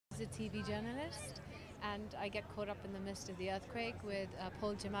a TV journalist, and I get caught up in the midst of the earthquake with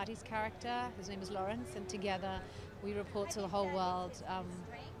Paul Giamatti's character. His name is Lawrence, and together we report to the whole world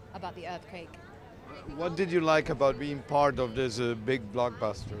about the earthquake. What did you like about being part of this big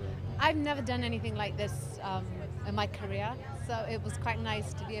blockbuster? I've never done anything like this in my career, so it was quite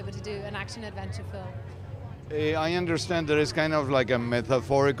nice to be able to do an action-adventure film. I understand there is kind of like a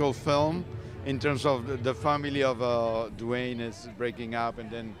metaphorical film in terms of the family of Dwayne is breaking up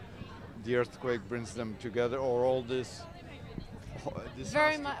and then the earthquake brings them together, or all this.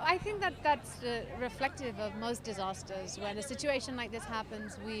 Very much. I think that's reflective of most disasters. When a situation like this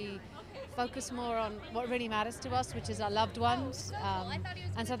happens, we focus more on what really matters to us, which is our loved ones.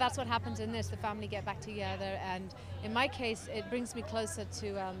 And so that's what happens in this. The family get back together, and in my case, it brings me closer to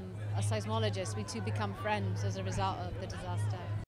a seismologist. We two become friends as a result of the disaster.